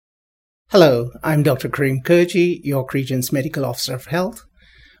Hello, I'm Dr. Karim Kurji, York Region's Medical Officer of Health.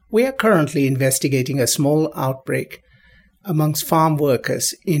 We are currently investigating a small outbreak amongst farm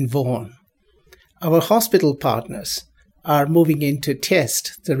workers in Vaughan. Our hospital partners are moving in to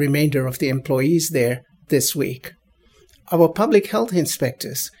test the remainder of the employees there this week. Our public health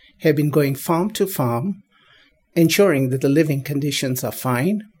inspectors have been going farm to farm, ensuring that the living conditions are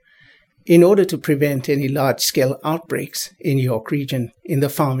fine, in order to prevent any large-scale outbreaks in York Region in the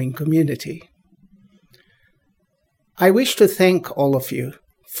farming community. I wish to thank all of you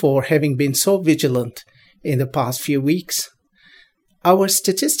for having been so vigilant in the past few weeks. Our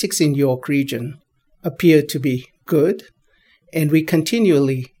statistics in York Region appear to be good, and we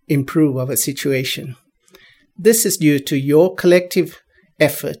continually improve our situation. This is due to your collective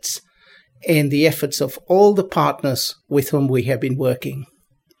efforts and the efforts of all the partners with whom we have been working.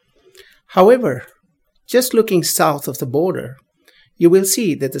 However, just looking south of the border, you will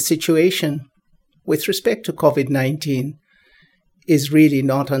see that the situation with respect to COVID-19 is really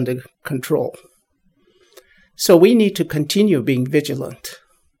not under control. So we need to continue being vigilant.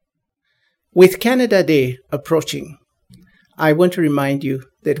 With Canada Day approaching, I want to remind you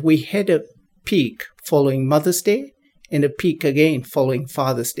that we had a peak following Mother's Day and a peak again following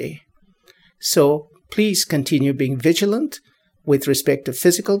Father's Day. So please continue being vigilant with respect to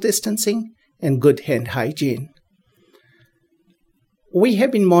physical distancing and good hand hygiene. We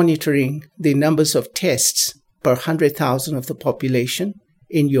have been monitoring the numbers of tests per 100,000 of the population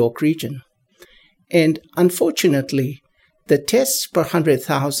in York Region. And unfortunately, the tests per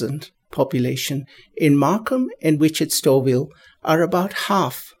 100,000 population in Markham and Wichita-Stouffville are about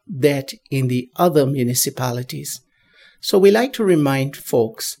half that in the other municipalities. So we like to remind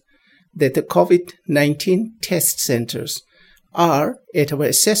folks that the COVID-19 test centers are at our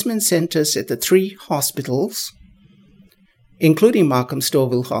assessment centers at the 3 hospitals, including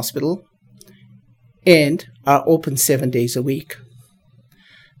Markham-Stouffville Hospital, and are open 7 days a week.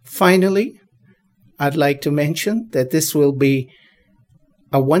 Finally, I'd like to mention that this will be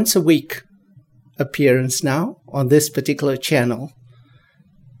a once-a-week appearance now on this particular channel.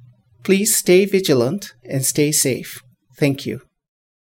 Please stay vigilant and stay safe. Thank you.